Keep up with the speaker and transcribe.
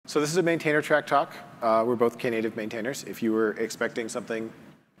So this is a maintainer track talk. We're both Knative maintainers. If you were expecting something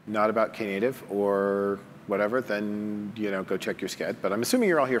not about Knative or whatever, then go check your sched. But I'm assuming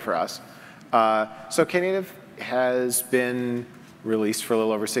you're all here for us. So Knative has been released for a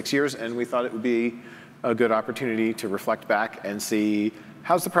little over 6 years, and we thought it would be a good opportunity to reflect back and see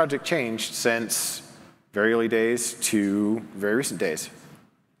how's the project changed since very early days to very recent days.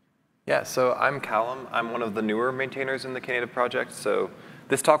 Yeah, so I'm Calum. I'm one of the newer maintainers in the Knative project. So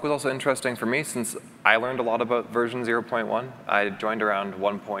this talk was also interesting for me since I learned a lot about version 0.1. I joined around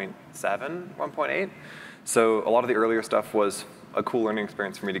 1.7, 1.8. So a lot of the earlier stuff was a cool learning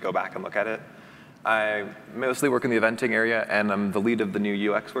experience for me to go back and look at it. I mostly work in the eventing area, and I'm the lead of the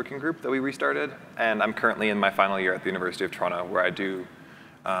new UX working group that we restarted. And I'm currently in my final year at the University of Toronto, where I do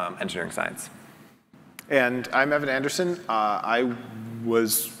engineering science. And I'm Evan Anderson. I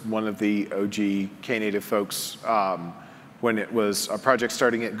was one of the OG Knative folks when it was a project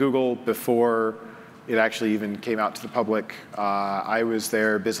starting at Google before it actually even came out to the public. I was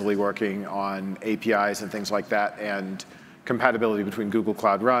there busily working on APIs and things like that and compatibility between Google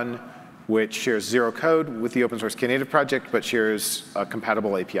Cloud Run, which shares zero code with the open source Knative project, but shares a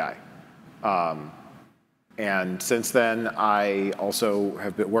compatible API. And since then, I also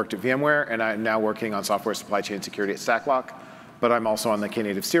have worked at VMware, and I'm now working on software supply chain security at Stacklok. But I'm also on the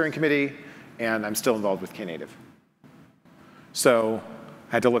Knative steering committee, and I'm still involved with Knative. So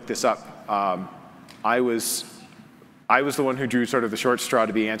I had to look this up. I was the one who drew sort of the short straw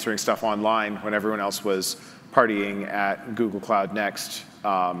to be answering stuff online when everyone else was partying at Google Cloud Next.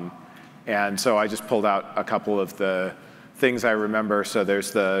 And so I just pulled out a couple of the things I remember. So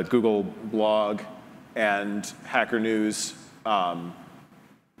there's the Google blog and Hacker News. Had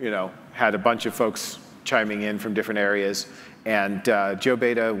a bunch of folks chiming in from different areas. And Joe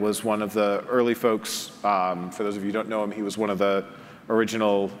Beda was one of the early folks. For those of you who don't know him, he was one of the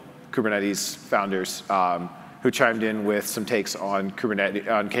original Kubernetes founders who chimed in with some takes on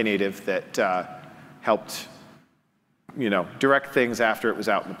Knative that helped direct things after it was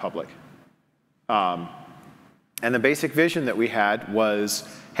out in the public. And the basic vision that we had was,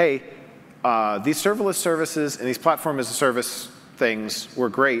 hey, these serverless services and these platform as a service things were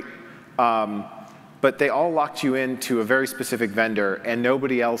great, but they all locked you into a very specific vendor, and no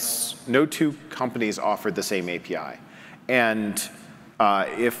two companies offered the same API. And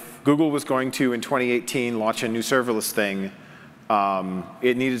if Google was going to, in 2018, launch a new serverless thing,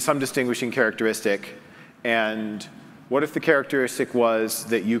 it needed some distinguishing characteristic. And what if the characteristic was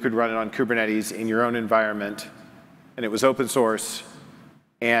that you could run it on Kubernetes in your own environment, and it was open source,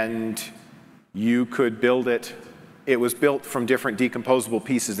 and you could build it. It was built from different decomposable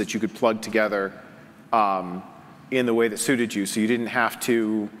pieces that you could plug together in the way that suited you. So you didn't have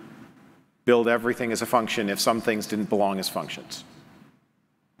to build everything as a function if some things didn't belong as functions.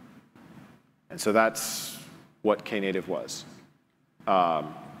 And so that's what Knative was.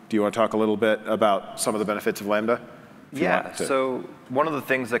 Do you want to talk a little bit about some of the benefits of Lambda? Yeah, so one of the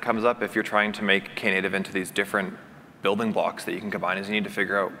things that comes up if you're trying to make Knative into these different building blocks that you can combine is you need to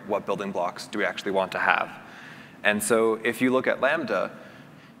figure out what building blocks do we actually want to have. And so if you look at Lambda,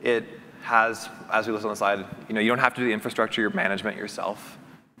 it has, as we list on the slide, you don't have to do the infrastructure management yourself.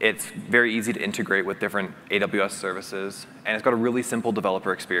 It's very easy to integrate with different AWS services, and it's got a really simple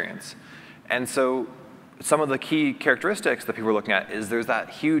developer experience. And so some of the key characteristics that people are looking at is there's that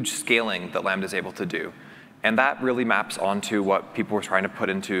huge scaling that Lambda is able to do. And that really maps onto what people were trying to put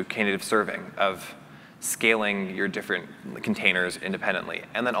into Knative serving of scaling your different containers independently.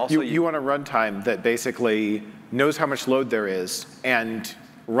 And then also you want a runtime that basically knows how much load there is and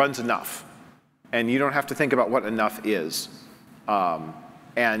runs enough. And you don't have to think about what enough is.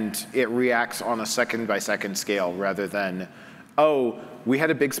 And it reacts on a second-by-second scale rather than, oh, we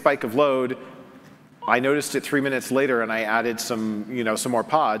had a big spike of load. I noticed it 3 minutes later, and I added some more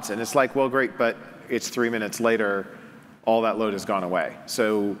pods. And it's like, well, great, but it's 3 minutes later, all that load has gone away.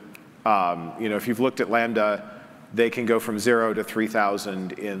 So if you've looked at Lambda, they can go from 0 to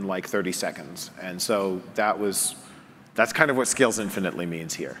 3,000 in like 30 seconds. And so that's kind of what scales infinitely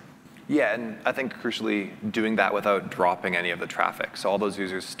means here. Yeah, and I think crucially doing that without dropping any of the traffic. So all those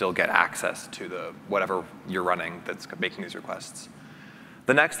users still get access to the whatever you're running that's making these requests.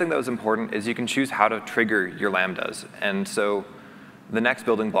 The next thing that was important is you can choose how to trigger your Lambdas. And so the next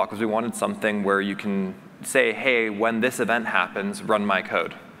building block was we wanted something where you can say, hey, when this event happens, run my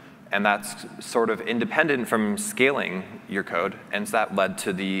code. And that's sort of independent from scaling your code, and so that led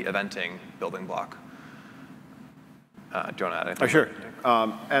to the eventing building block. Do you want to add anything? Oh, sure.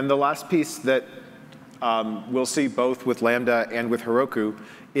 And the last piece that we'll see both with Lambda and with Heroku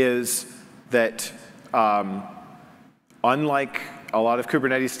is that unlike a lot of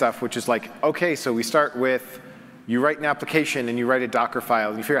Kubernetes stuff, which is like, OK, so we start with you write an application and you write a Docker file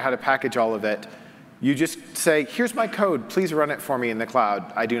and you figure out how to package all of it. You just say, here's my code. Please run it for me in the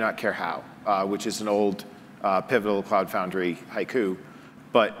cloud. I do not care how, which is an old Pivotal Cloud Foundry haiku.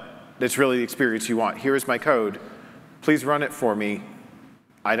 But it's really the experience you want. Here is my code. Please run it for me.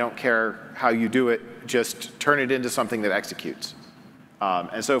 I don't care how you do it. Just turn it into something that executes.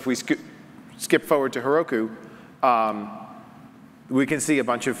 And so if we skip forward to Heroku, we can see a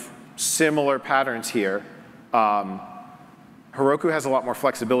bunch of similar patterns here. Heroku has a lot more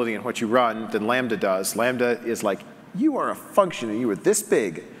flexibility in what you run than Lambda does. Lambda is like, you are a function and you are this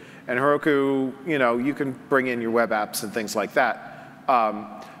big. And Heroku, you can bring in your web apps and things like that.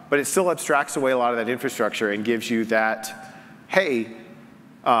 But it still abstracts away a lot of that infrastructure and gives you that, hey,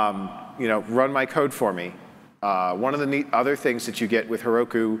 run my code for me. One of the neat other things that you get with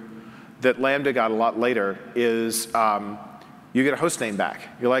Heroku that Lambda got a lot later is you get a host name back.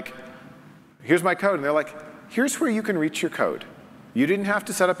 You're like, here's my code. And they're like, here's where you can reach your code. You didn't have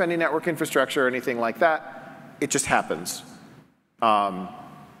to set up any network infrastructure or anything like that. It just happens.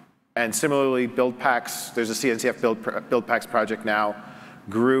 And similarly, build packs, there's a CNCF build packs project now,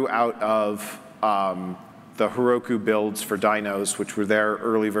 grew out of the Heroku builds for dynos, which were their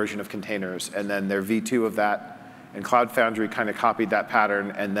early version of containers, and then their V2 of that. And Cloud Foundry kind of copied that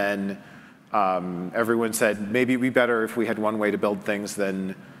pattern, and then everyone said, maybe it'd be better if we had one way to build things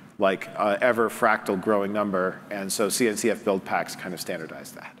than like ever fractal growing number. And so CNCF build packs kind of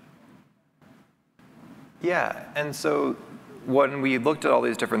standardized that. Yeah, and so when we looked at all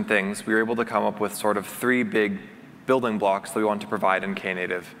these different things, we were able to come up with sort of 3 big building blocks that we want to provide in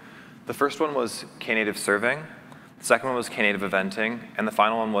Knative. The first one was Knative serving. The second one was Knative eventing. And the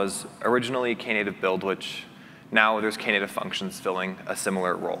final one was originally Knative build, which now there's Knative functions filling a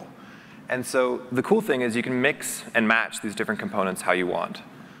similar role. And so the cool thing is you can mix and match these different components how you want.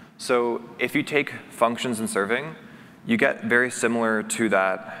 So if you take functions and serving, you get very similar to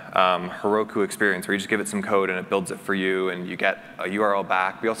that Heroku experience where you just give it some code and it builds it for you and you get a URL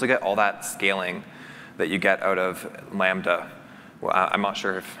back. We also get all that scaling that you get out of Lambda. Well, I'm not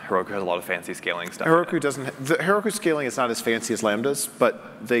sure if Heroku has a lot of fancy scaling stuff. Heroku doesn't. Heroku scaling is not as fancy as Lambda's,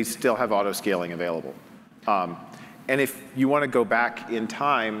 but they still have auto scaling available. And if you want to go back in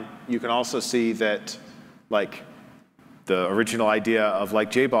time, you can also see that, like, the original idea of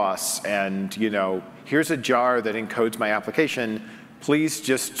like JBoss and here's a jar that encodes my application. Please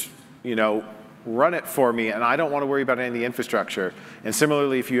just run it for me, and I don't want to worry about any of the infrastructure. And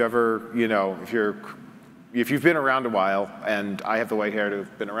similarly, if you ever if you've been around a while, and I have the white hair to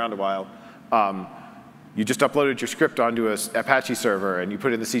have been around a while, you just uploaded your script onto an Apache server and you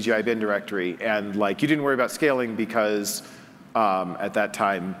put it in the CGI bin directory, and like you didn't worry about scaling because at that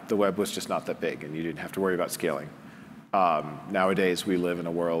time the web was just not that big and you didn't have to worry about scaling. Nowadays, we live in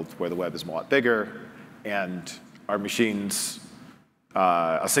a world where the web is a lot bigger, and our machines,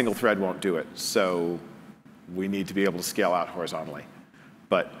 a single thread won't do it. So we need to be able to scale out horizontally.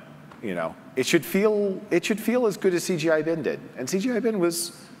 But it should feel as good as CGI bin did. And CGI bin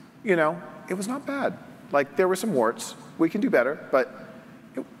was, it was not bad. Like there were some warts. We can do better, but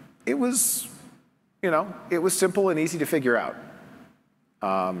it was, it was simple and easy to figure out.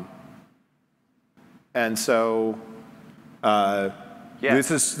 And so.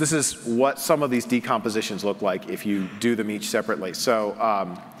 This is what some of these decompositions look like if you do them each separately. So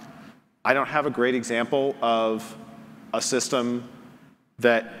I don't have a great example of a system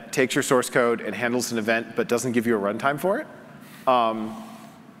that takes your source code and handles an event but doesn't give you a runtime for it.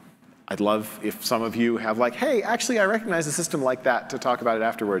 I'd love if some of you have like, hey, actually I recognize a system like that to talk about it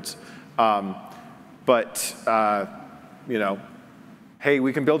afterwards. Hey,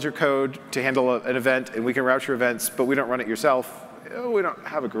 we can build your code to handle an event, and we can route your events, but we don't run it yourself. We don't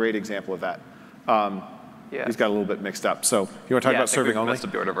have a great example of that. He's got a little bit mixed up. So you want to talk about serving only? Messed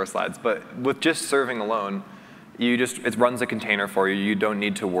up the order of our slides. But with just serving alone, it runs a container for you. You don't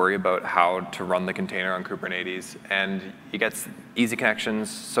need to worry about how to run the container on Kubernetes. And it gets easy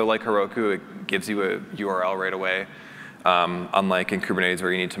connections. So like Heroku, it gives you a URL right away. Unlike in Kubernetes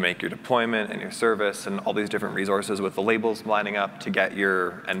where you need to make your deployment and your service and all these different resources with the labels lining up to get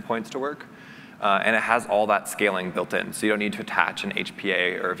your endpoints to work. And it has all that scaling built in. So you don't need to attach an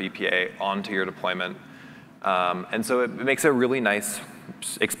HPA or a VPA onto your deployment. And so it makes a really nice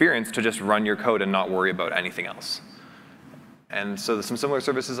experience to just run your code and not worry about anything else. And so there's some similar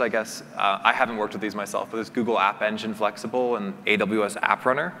services, I guess. I haven't worked with these myself, but there's Google App Engine Flexible and AWS App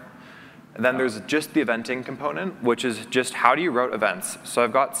Runner. And then there's just the eventing component, which is just how do you route events. So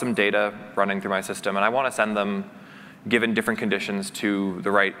I've got some data running through my system, and I want to send them, given different conditions, to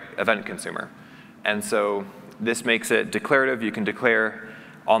the right event consumer. And so this makes it declarative. You can declare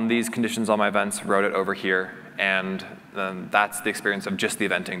on these conditions on my events, route it over here. And that's the experience of just the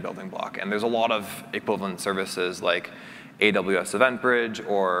eventing building block. And there's a lot of equivalent services like AWS Event Bridge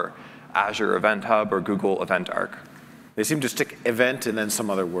or Azure Event Hub or Google Event Arc. They seem to stick event and then some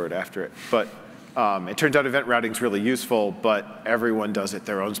other word after it. But it turns out event routing is really useful, but everyone does it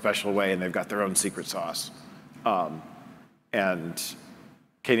their own special way, and they've got their own secret sauce. And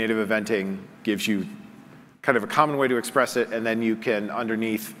Knative eventing gives you kind of a common way to express it, and then you can,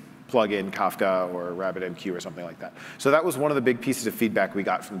 underneath, plug in Kafka or RabbitMQ or something like that. So that was one of the big pieces of feedback we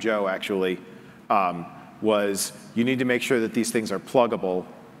got from Joe, actually, was you need to make sure that these things are pluggable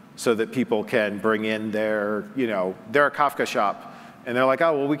so that people can bring in their, they're a Kafka shop, and they're like,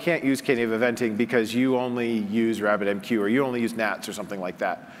 oh, well, we can't use Knative eventing because you only use RabbitMQ or you only use Nats or something like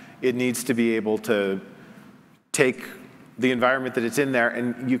that. It needs to be able to take the environment that it's in there,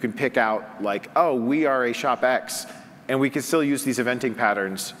 and you can pick out, like, oh, we are a shop X, and we can still use these eventing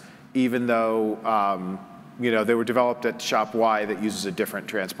patterns even though they were developed at shop Y that uses a different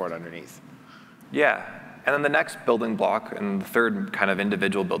transport underneath. Yeah, and then the next building block, and the third kind of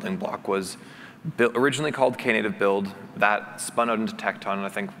individual building block, was originally called Knative Build. That spun out into Tekton, and I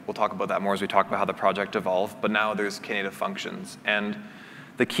think we'll talk about that more as we talk about how the project evolved. But now there's Knative Functions. And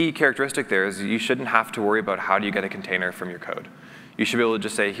the key characteristic there is you shouldn't have to worry about how do you get a container from your code. You should be able to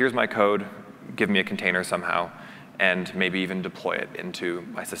just say, here's my code, give me a container somehow, and maybe even deploy it into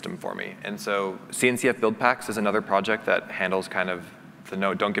my system for me. And so CNCF Build Packs is another project that handles kind of the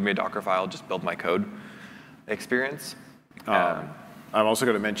no, don't give me a Docker file, just build my code experience. I'm also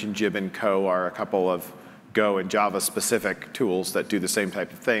going to mention Jib and Co are a couple of Go and Java specific tools that do the same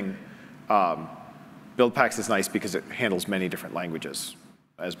type of thing. Build Packs is nice because it handles many different languages,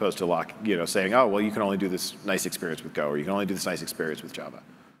 as opposed to saying, oh, well, you can only do this nice experience with Go, or you can only do this nice experience with Java.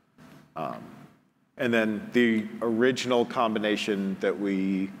 And then the original combination that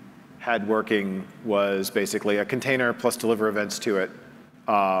we had was basically a container plus deliver events to it.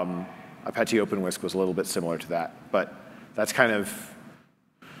 Apache OpenWhisk was a little bit similar to that. But that's kind of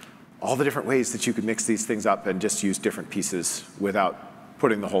all the different ways that you could mix these things up and just use different pieces without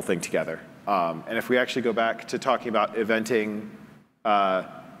putting the whole thing together. And if we actually go back to talking about eventing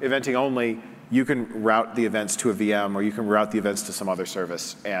only, you can route the events to a VM, or you can route the events to some other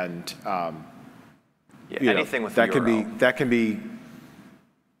service. And anything with that can be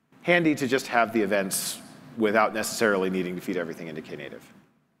handy to just have the events without necessarily needing to feed everything into Knative.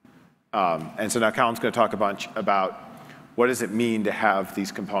 And so now Calum's going to talk a bunch about what does it mean to have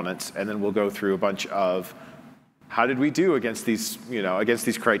these components, and then we'll go through a bunch of how did we do against these, against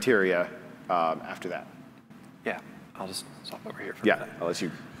these criteria after that. Yeah, I'll just stop over here for a minute. I'll let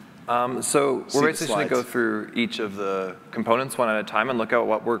you. So we're basically going to go through each of the components one at a time and look at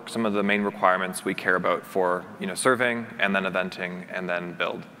what were some of the main requirements we care about for serving, and then eventing, and then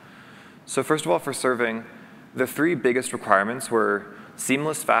build. So first of all, for serving, the three biggest requirements were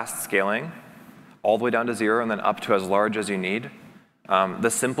seamless, fast scaling, all the way down to 0 and then up to as large as you need, the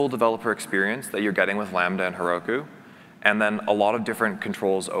simple developer experience that you're getting with Lambda and Heroku, and then a lot of different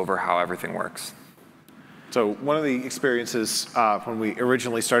controls over how everything works. So one of the experiences when we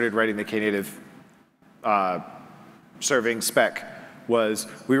originally started writing the Knative serving spec was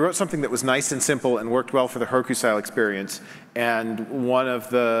we wrote something that was nice and simple and worked well for the Heroku-style experience. And one of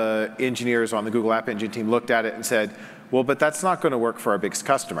the engineers on the Google App Engine team looked at it and said, well, but that's not going to work for our biggest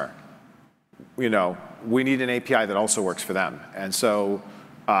customer. We need an API that also works for them. And so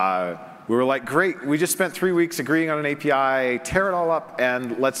we were like, great, we just spent 3 weeks agreeing on an API, tear it all up,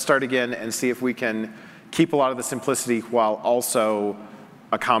 and let's start again and see if we can keep a lot of the simplicity while also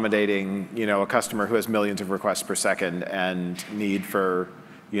accommodating, a customer who has millions of requests per second and need for,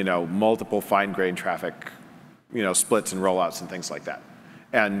 multiple fine-grained traffic, splits and rollouts and things like that.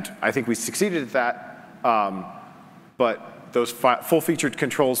 And I think we succeeded at that, but those full-featured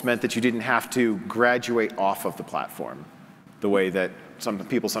controls meant that you didn't have to graduate off of the platform the way that some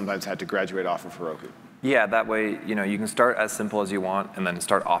people sometimes had to graduate off of Heroku. Yeah, that way, you can start as simple as you want and then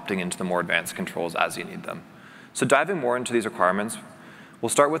start opting into the more advanced controls as you need them. So diving more into these requirements, we'll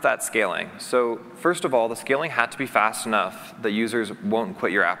start with that scaling. So first of all, the scaling had to be fast enough that users won't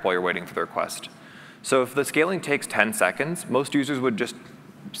quit your app while you're waiting for the request. So if the scaling takes 10 seconds, most users would just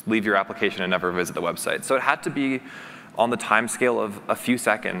leave your application and never visit the website. So it had to be on the time scale of a few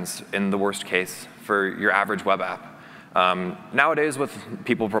seconds in the worst case for your average web app. Nowadays, with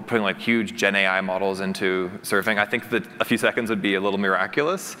people putting like huge Gen AI models into serving, I think that a few seconds would be a little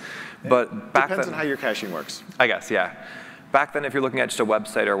miraculous. But back depends then, on how your caching works. I guess, yeah. Back then, if you're looking at just a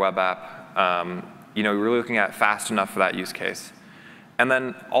website or web app, you're really looking at fast enough for that use case. And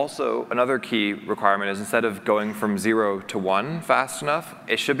then also another key requirement is instead of going from 0 to 1 fast enough,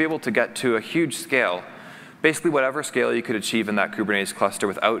 it should be able to get to a huge scale. Basically, whatever scale you could achieve in that Kubernetes cluster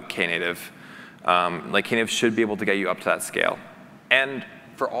without Knative, like Knative should be able to get you up to that scale. And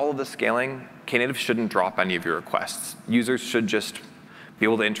for all of the scaling, Knative shouldn't drop any of your requests. Users should just be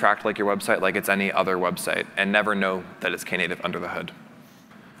able to interact like your website like it's any other website and never know that it's Knative under the hood.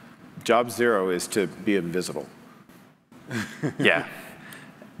 Job 0 is to be invisible. Yeah.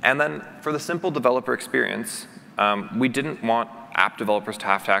 And then for the simple developer experience, we didn't want app developers to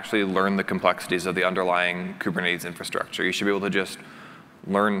have to actually learn the complexities of the underlying Kubernetes infrastructure. You should be able to just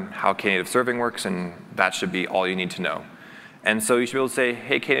learn how Knative serving works, and that should be all you need to know. And so you should be able to say,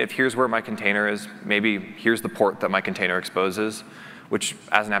 hey, Knative, here's where my container is. Maybe here's the port that my container exposes, which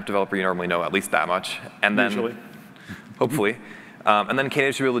as an app developer, you normally know at least that much. And then, usually. Hopefully. And then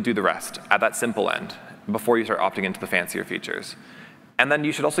Knative should be able to do the rest at that simple end before you start opting into the fancier features. And then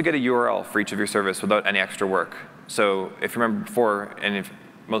you should also get a URL for each of your service without any extra work. So if you remember before, and if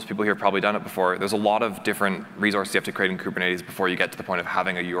most people here have probably done it before, there's a lot of different resources you have to create in Kubernetes before you get to the point of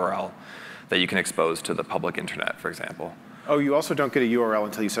having a URL that you can expose to the public internet, for example. Oh, you also don't get a URL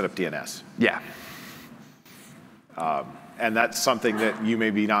until you set up DNS. Yeah. And that's something that you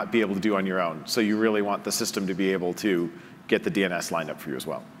maybe not be able to do on your own. So you really want the system to be able to get the DNS lined up for you as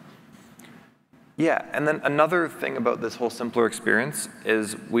well. Yeah, and then another thing about this whole simpler experience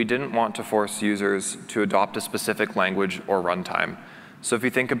is we didn't want to force users to adopt a specific language or runtime. So if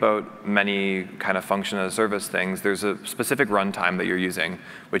you think about many kind of function as a service things, there's a specific runtime that you're using,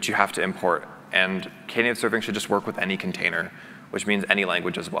 which you have to import. And Knative serving should just work with any container, which means any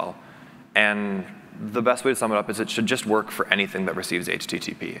language as well. And the best way to sum it up is it should just work for anything that receives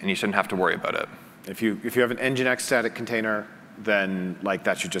HTTP, and you shouldn't have to worry about it. If you have an Nginx static container, then like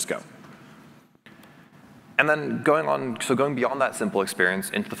that should just go. And then going beyond that simple experience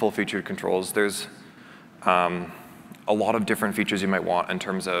into the full-featured controls, there's a lot of different features you might want in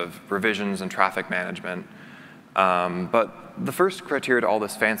terms of revisions and traffic management. But the first criteria to all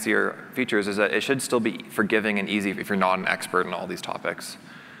this fancier features is that it should still be forgiving and easy if you're not an expert in all these topics.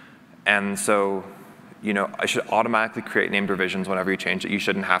 And so, I should automatically create named revisions whenever you change it. You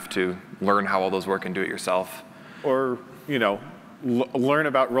shouldn't have to learn how all those work and do it yourself. Or, learn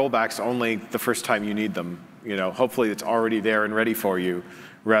about rollbacks only the first time you need them. Hopefully it's already there and ready for you,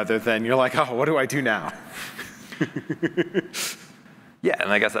 rather than you're like, oh, what do I do now? Yeah,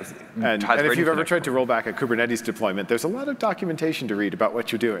 and I guess that's and if you've ever tried to roll back a Kubernetes deployment, there's a lot of documentation to read about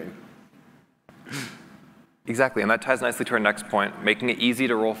what you're doing. Exactly, and that ties nicely to our next point, making it easy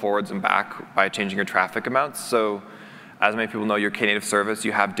to roll forwards and back by changing your traffic amounts. So as many people know, your Knative service,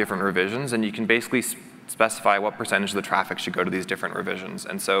 you have different revisions, and you can basically specify what percentage of the traffic should go to these different revisions.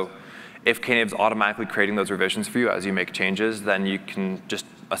 And so if Knative's automatically creating those revisions for you as you make changes, then you can just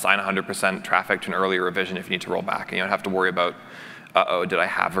assign 100% traffic to an earlier revision if you need to roll back. And you don't have to worry about, uh-oh, did I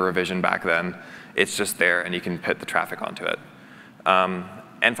have a revision back then? It's just there, and you can put the traffic onto it.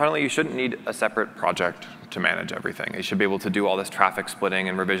 And finally, you shouldn't need a separate project to manage everything. You should be able to do all this traffic splitting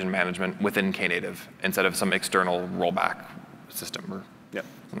and revision management within Knative instead of some external rollback system or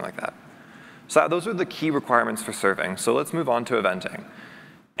something like that. So those are the key requirements for serving. So let's move on to eventing.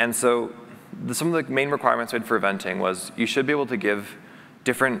 And so some of the main requirements we had for eventing was you should be able to give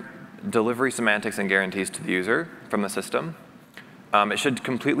different delivery semantics and guarantees to the user from the system. It should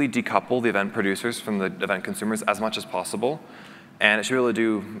completely decouple the event producers from the event consumers as much as possible. And it should be able to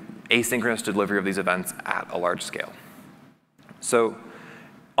do asynchronous delivery of these events at a large scale. So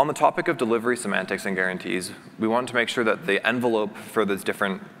on the topic of delivery semantics and guarantees, we wanted to make sure that the envelope for this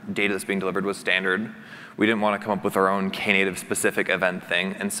different data that's being delivered was standard. We didn't want to come up with our own Knative specific event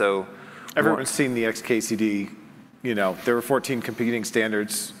thing. And so everyone's seen the XKCD. There were 14 competing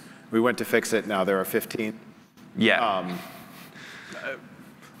standards. We went to fix it. Now there are 15. Yeah.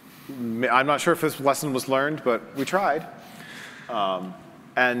 I'm not sure if this lesson was learned, but we tried.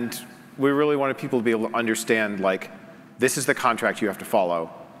 And we really wanted people to be able to understand, this is the contract you have to follow.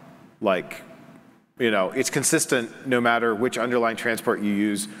 It's consistent no matter which underlying transport you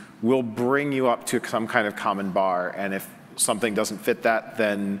use. We'll bring you up to some kind of common bar. And if something doesn't fit that,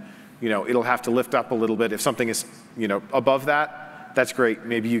 then it'll have to lift up a little bit. If something is above that, that's great.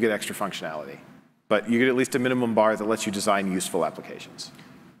 Maybe you get extra functionality. But you get at least a minimum bar that lets you design useful applications.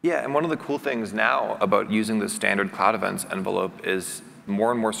 Yeah, and one of the cool things now about using the standard cloud events envelope is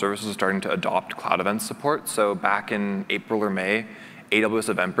more and more services are starting to adopt cloud events support. So back in April or May,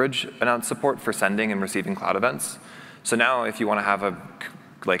 AWS EventBridge announced support for sending and receiving cloud events. So now if you want to have a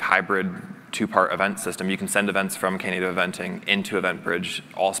hybrid two-part event system, you can send events from Knative Eventing into EventBridge,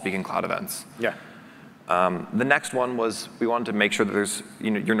 all speaking cloud events. Yeah. The next one was we wanted to make sure that there's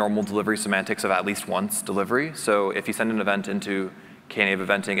your normal delivery semantics of at least once delivery. So if you send an event into Knative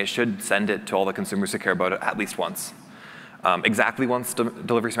eventing, it should send it to all the consumers who care about it at least once. Exactly once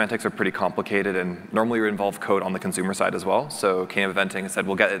delivery semantics are pretty complicated and normally would involve code on the consumer side as well. So Knative eventing said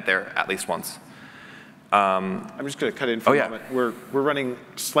we'll get it there at least once. I'm just going to cut in for a moment. We're running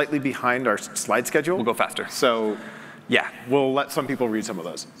slightly behind our slide schedule. We'll go faster. So yeah, we'll let some people read some of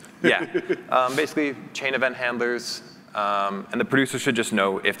those. Yeah, basically chain event handlers, and the producer should just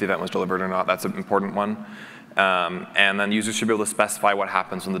know if the event was delivered or not. That's an important one. And then users should be able to specify what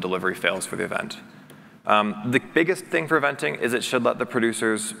happens when the delivery fails for the event. The biggest thing for eventing is it should let the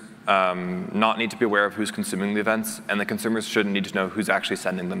producers not need to be aware of who's consuming the events, and the consumers shouldn't need to know who's actually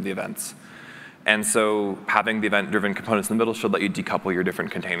sending them the events. And so having the event-driven components in the middle should let you decouple your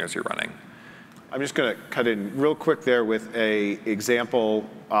different containers you're running. I'm just going to cut in real quick there with an example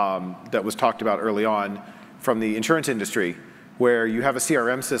that was talked about early on from the insurance industry, where you have a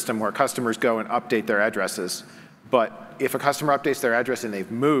CRM system where customers go and update their addresses. But if a customer updates their address and they've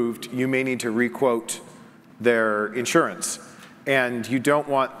moved, you may need to requote their insurance. And you don't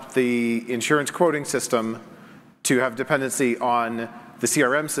want the insurance quoting system to have dependency on the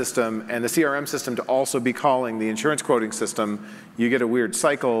CRM system, and the CRM system to also be calling the insurance quoting system. You get a weird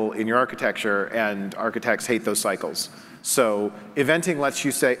cycle in your architecture, and architects hate those cycles. So eventing lets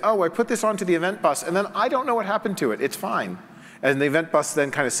you say, oh, I put this onto the event bus, and then I don't know what happened to it. It's fine. And the event bus then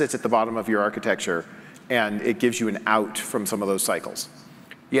kind of sits at the bottom of your architecture, and it gives you an out from some of those cycles.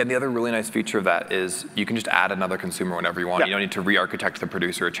 Yeah, and the other really nice feature of that is you can just add another consumer whenever you want. Yeah. You don't need to re-architect the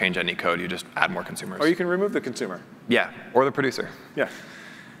producer or change any code. You just add more consumers. Or you can remove the consumer. Yeah, or the producer. Yeah.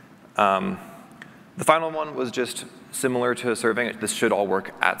 The final one was just similar to serving. This should all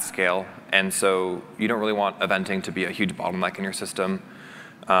work at scale. And so you don't really want eventing to be a huge bottleneck in your system.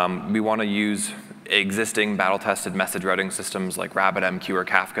 We want to use existing battle-tested message routing systems like RabbitMQ or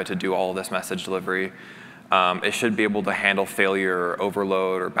Kafka to do all of this message delivery. It should be able to handle failure or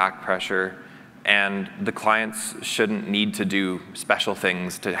overload or back pressure. And the clients shouldn't need to do special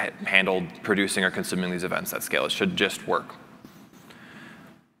things to handle producing or consuming these events at scale. It should just work.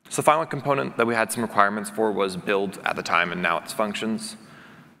 So the final component that we had some requirements for was build at the time, and now it's functions.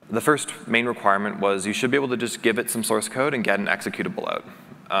 The first main requirement was you should be able to just give it some source code and get an executable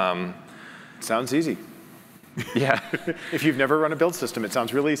out. Sounds easy. Yeah. If you've never run a build system, it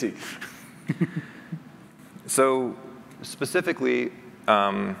sounds real easy. So specifically,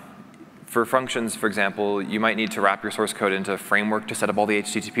 for functions, for example, you might need to wrap your source code into a framework to set up all the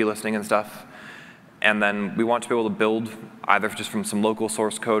HTTP listening and stuff. And then we want to be able to build either just from some local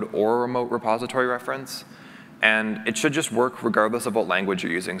source code or a remote repository reference. And it should just work regardless of what language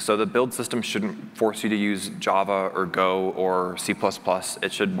you're using. So the build system shouldn't force you to use Java or Go or C++.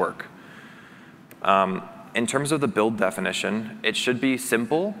 It should work. In terms of the build definition, it should be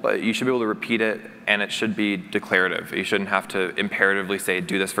simple, but you should be able to repeat it, and it should be declarative. You shouldn't have to imperatively say,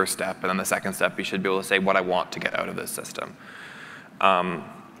 do this first step, and then the second step, you should be able to say what I want to get out of this system.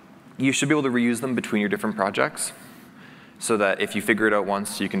 You should be able to reuse them between your different projects so that if you figure it out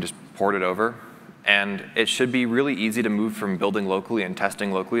once, you can just port it over. And it should be really easy to move from building locally and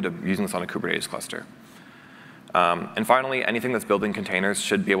testing locally to using this on a Kubernetes cluster. And finally, anything that's building containers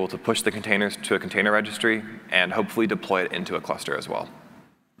should be able to push the containers to a container registry and hopefully deploy it into a cluster as well.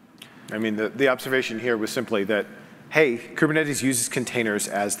 I mean, the observation here was simply that, hey, Kubernetes uses containers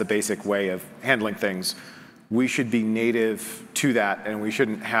as the basic way of handling things. We should be native to that, and we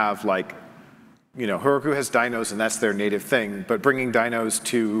shouldn't have like, Heroku has dynos and that's their native thing, but bringing dynos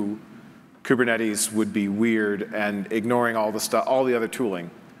to Kubernetes would be weird, and ignoring all the stuff, all the other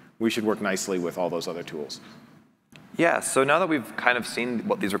tooling. We should work nicely with all those other tools. Yeah, so now that we've kind of seen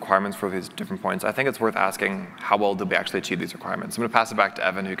what these requirements for these different points, I think it's worth asking how well did we actually achieve these requirements. I'm going to pass it back to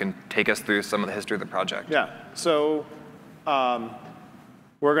Evan, who can take us through some of the history of the project. Yeah, so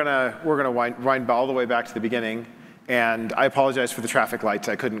we're gonna wind all the way back to the beginning, and I apologize for the traffic lights.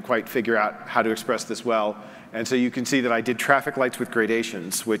 I couldn't quite figure out how to express this well, and so you can see that I did traffic lights with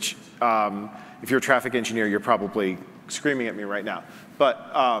gradations, which if you're a traffic engineer, you're probably screaming at me right now.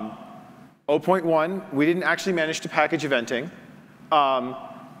 But 0.1, we didn't actually manage to package eventing.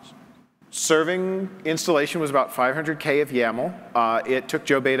 Serving installation was about 500K of YAML. It took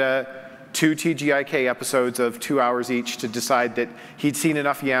Joe Beta 2 TGIK episodes of 2 hours each to decide that he'd seen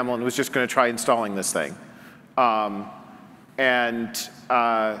enough YAML and was just going to try installing this thing.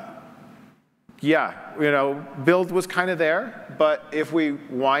 Yeah, build was kind of there, but if we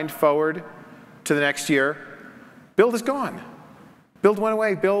wind forward to the next year, build is gone. Build went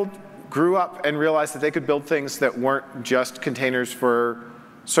away. Build grew up and realized that they could build things that weren't just containers for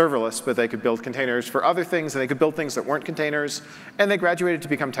serverless, but they could build containers for other things, and they could build things that weren't containers, and they graduated to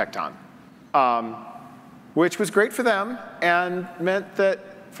become Tecton, which was great for them and meant that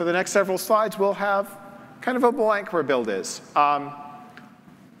for the next several slides, we'll have kind of a blank where build is.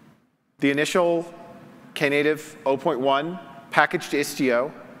 The initial Knative 0.1 packaged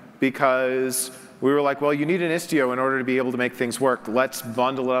Istio because we were like, well, you need an Istio in order to be able to make things work. Let's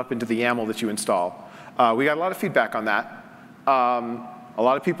bundle it up into the YAML that you install. We got a lot of feedback on that. A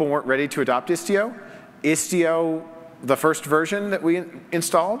lot of people weren't ready to adopt Istio. Istio, the first version that we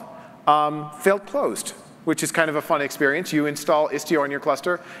installed, failed closed, which is kind of a fun experience. You install Istio on your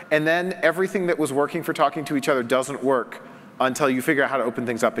cluster, and then everything that was working for talking to each other doesn't work until you figure out how to open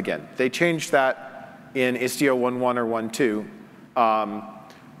things up again. They changed that in Istio 1.1 or 1.2,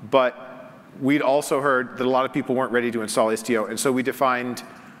 but we'd also heard that a lot of people weren't ready to install Istio, and so we defined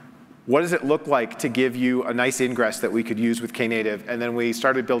what does it look like to give you a nice ingress that we could use with Knative, and then we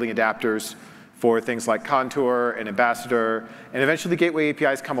started building adapters for things like Contour and Ambassador, and eventually Gateway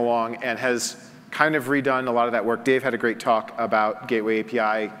API's come along and has kind of redone a lot of that work. Dave had a great talk about Gateway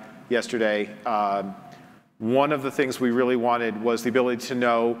API yesterday. One of the things we really wanted was the ability to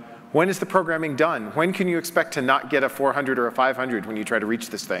know when is the programming done? When can you expect to not get a 400 or a 500 when you try to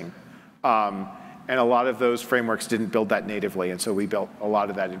reach this thing? And a lot of those frameworks didn't build that natively, and so we built a lot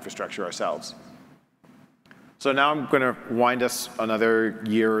of that infrastructure ourselves. So now I'm going to wind us another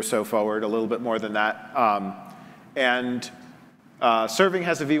year or so forward, a little bit more than that. Serving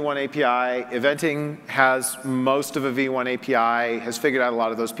has a V1 API. Eventing has most of a V1 API, has figured out a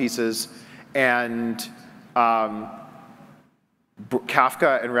lot of those pieces. And Kafka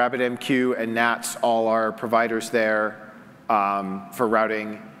and RabbitMQ and Nats all are providers there for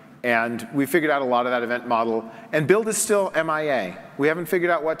routing. And we figured out a lot of that event model. And build is still MIA. We haven't figured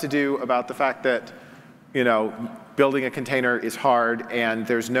out what to do about the fact that building a container is hard and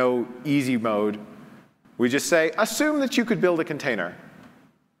there's no easy mode. We just say, assume that you could build a container.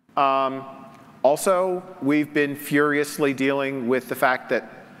 Also, we've been furiously dealing with the fact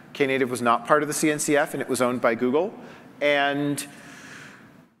that Knative was not part of the CNCF and it was owned by Google, and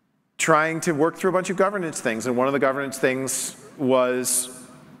trying to work through a bunch of governance things. And one of the governance things was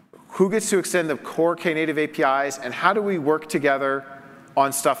who gets to extend the core Knative APIs, and how do we work together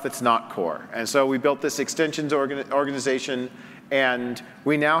on stuff that's not core? And so we built this extensions organization, and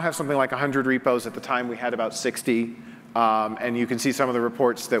we now have something like 100 repos. At the time, we had about 60. And you can see some of the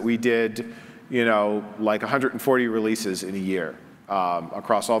reports that we did, like 140 releases in a year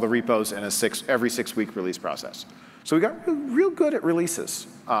across all the repos and every 6-week release process. So we got real good at releases.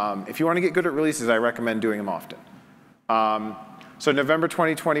 If you want to get good at releases, I recommend doing them often. So November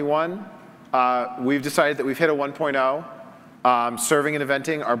 2021, we've decided that we've hit a 1.0. Serving and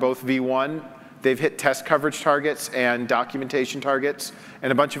eventing are both V1. They've hit test coverage targets and documentation targets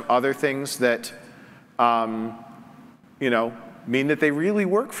and a bunch of other things that mean that they really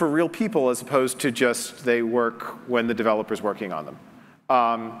work for real people as opposed to just they work when the developer's working on them.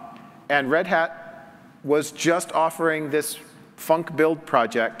 And Red Hat was just offering this Func build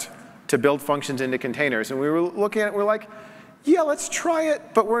project to build functions into containers. And we were looking at it, we're like, yeah, let's try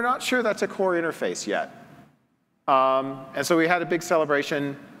it, but we're not sure that's a core interface yet. And so we had a big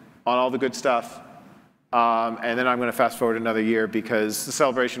celebration on all the good stuff. And then I'm going to fast forward another year because the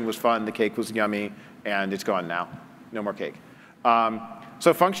celebration was fun, the cake was yummy, and it's gone now. No more cake.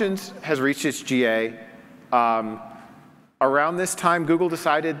 So Functions has reached its GA. Around this time, Google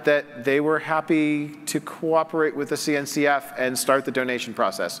decided that they were happy to cooperate with the CNCF and start the donation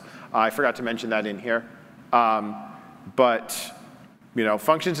process. I forgot to mention that in here. But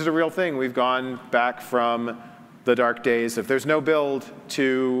Functions is a real thing. We've gone back from the dark days of there's no build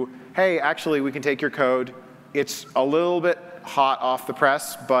to, hey, actually, we can take your code. It's a little bit hot off the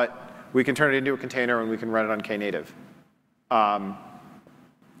press, but we can turn it into a container and we can run it on Knative.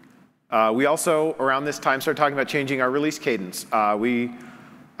 We also, around this time, started talking about changing our release cadence. We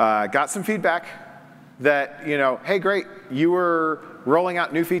got some feedback that, hey, great, you were rolling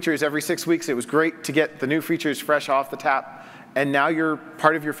out new features every 6 weeks. It was great to get the new features fresh off the tap. And now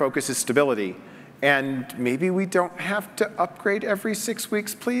part of your focus is stability. And maybe we don't have to upgrade every 6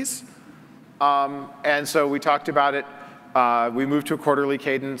 weeks, please. And so we talked about it. We moved to a quarterly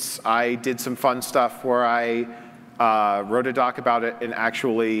cadence. I did some fun stuff where I wrote a doc about it and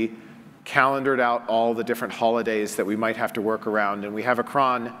actually calendared out all the different holidays that we might have to work around. And we have a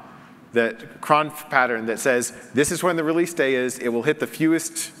cron pattern that says, this is when the release day is. It will hit the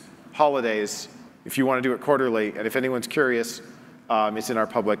fewest holidays if you want to do it quarterly. And if anyone's curious, it's in our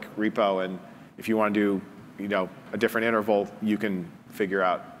public repo. And if you want to do a different interval, you can figure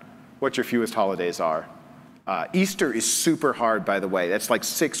out what your fewest holidays are. Easter is super hard, by the way. That's like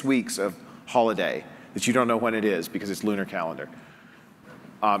 6 weeks of holiday that you don't know when it is because it's lunar calendar.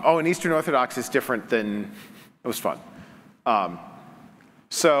 Oh, and Eastern Orthodox is different than, it was fun.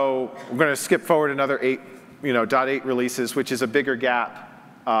 So we're going to skip forward another 8, .8 releases, which is a bigger gap.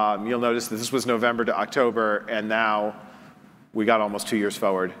 You'll notice that this was November to October, and now we got almost 2 years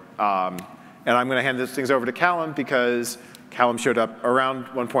forward. And I'm going to hand these things over to Calum because Calum showed up around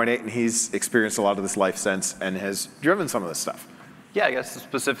 1.8, and he's experienced a lot of this life since and has driven some of this stuff. Yeah, I guess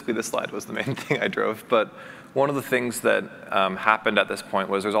specifically this slide was the main thing I drove. But one of the things that happened at this point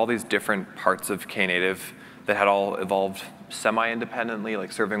was there's all these different parts of Knative that had all evolved semi-independently.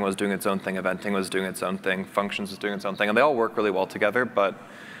 Like serving was doing its own thing, eventing was doing its own thing, functions was doing its own thing, and they all work really well together, but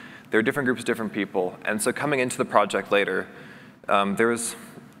they're different groups, different people. And so coming into the project later,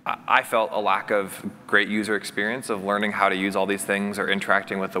 I felt a lack of great user experience of learning how to use all these things or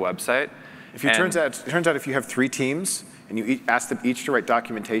interacting with the website. It turns out if you have 3 teams and you ask them each to write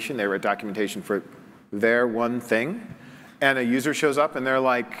documentation, they write documentation for their one thing, and a user shows up and they're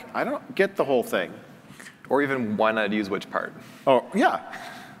like, I don't get the whole thing. Or even why not use which part. Oh, yeah.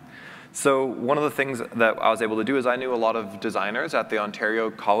 So one of the things that I was able to do is I knew a lot of designers at the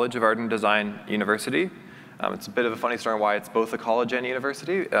Ontario College of Art and Design University. It's a bit of a funny story why it's both a college and a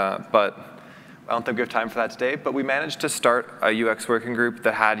university, but I don't think we have time for that today. But we managed to start a UX working group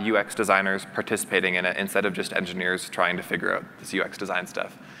that had UX designers participating in it instead of just engineers trying to figure out this UX design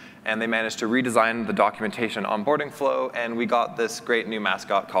stuff. And they managed to redesign the documentation onboarding flow, and we got this great new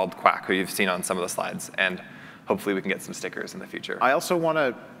mascot called Quack, who you've seen on some of the slides. And hopefully we can get some stickers in the future. I also want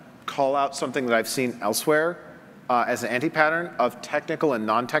to call out something that I've seen elsewhere as an anti-pattern of technical and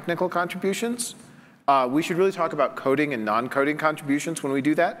non-technical contributions. We should really talk about coding and non-coding contributions when we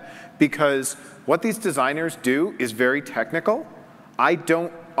do that, because what these designers do is very technical. I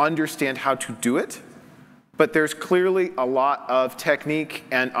don't understand how to do it, but there's clearly a lot of technique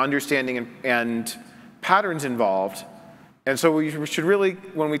and understanding and patterns involved. And so we should really,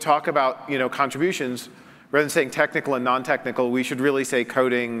 when we talk about contributions, rather than saying technical and non-technical, we should really say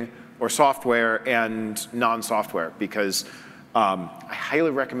coding or software and non-software, because I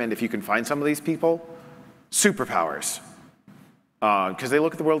highly recommend, if you can find some of these people, superpowers, because they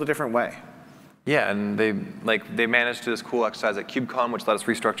look at the world a different way. Yeah, and they managed to do this cool exercise at KubeCon, which let us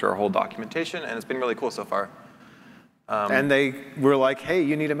restructure our whole documentation, and it's been really cool so far. And they were like, hey,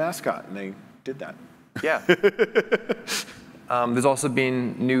 you need a mascot, and they did that. Yeah. There's also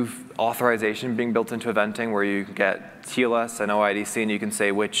been new authorization being built into eventing where you get TLS and OIDC, and you can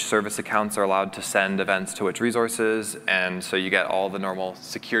say which service accounts are allowed to send events to which resources, and so you get all the normal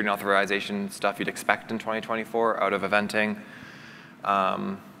security and authorization stuff you'd expect in 2024 out of eventing.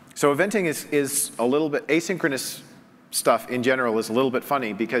 So eventing is a little bit, asynchronous stuff in general is a little bit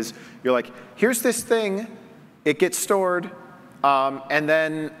funny, because you're like, here's this thing, it gets stored, and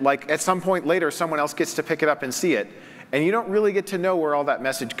then at some point later, someone else gets to pick it up and see it. And you don't really get to know where all that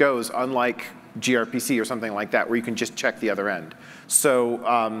message goes, unlike gRPC or something like that, where you can just check the other end.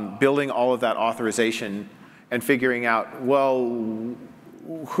 So building all of that authorization and figuring out, well,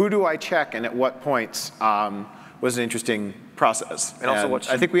 who do I check and at what points was an interesting process. And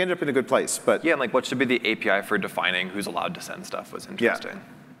also, I think we ended up in a good place. But yeah, and what should be the API for defining who's allowed to send stuff was interesting.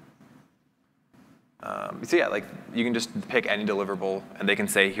 Yeah. So yeah, you can just pick any deliverable, and they can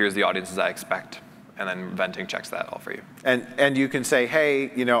say, here's the audiences I expect. And then Venting checks that all for you. And you can say,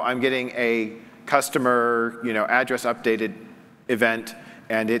 hey, I'm getting a customer address updated event,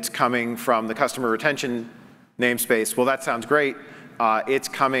 and it's coming from the customer retention namespace. Well, that sounds great. It's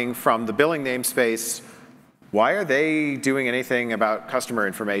coming from the billing namespace. Why are they doing anything about customer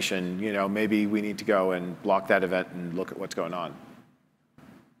information? Maybe we need to go and block that event and look at what's going on.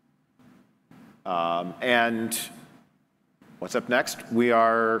 And what's up next? We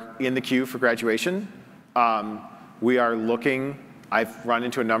are in the queue for graduation. We are looking, I've run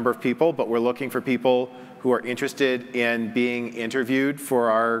into a number of people, but we're looking for people who are interested in being interviewed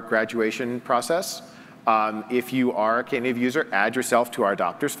for our graduation process. If you are a Knative user, add yourself to our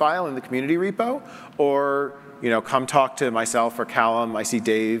adopters file in the community repo, or come talk to myself or Calum. I see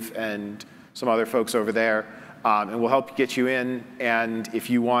Dave and some other folks over there, and we'll help get you in. And if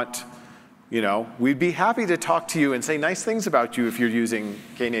you want, we'd be happy to talk to you and say nice things about you if you're using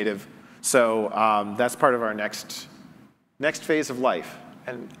Knative. So that's part of our next phase of life.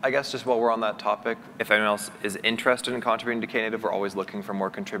 And I guess just while we're on that topic, if anyone else is interested in contributing to Knative, we're always looking for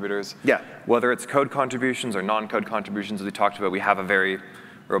more contributors. Yeah. Whether it's code contributions or non-code contributions, as we talked about, we have a very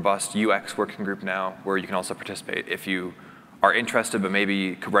robust UX working group now where you can also participate if you are interested, but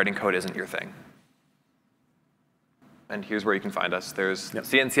maybe writing code isn't your thing. and here's where you can find us. There's Yep.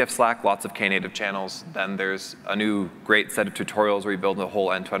 CNCF Slack, lots of Knative channels. Then there's a new great set of tutorials where you build the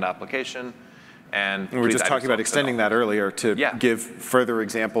whole end-to-end application. And we were just talking about extending that earlier to give further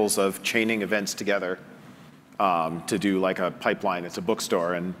examples of chaining events together to do like a pipeline. It's a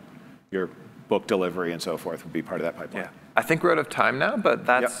bookstore, and your book delivery and so forth would be part of that pipeline. Yeah. I think we're out of time now, but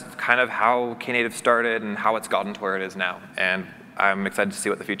that's kind of how Knative started and how it's gotten to where it is now. And I'm excited to see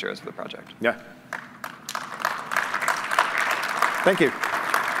what the future is for the project. Yeah. Thank you.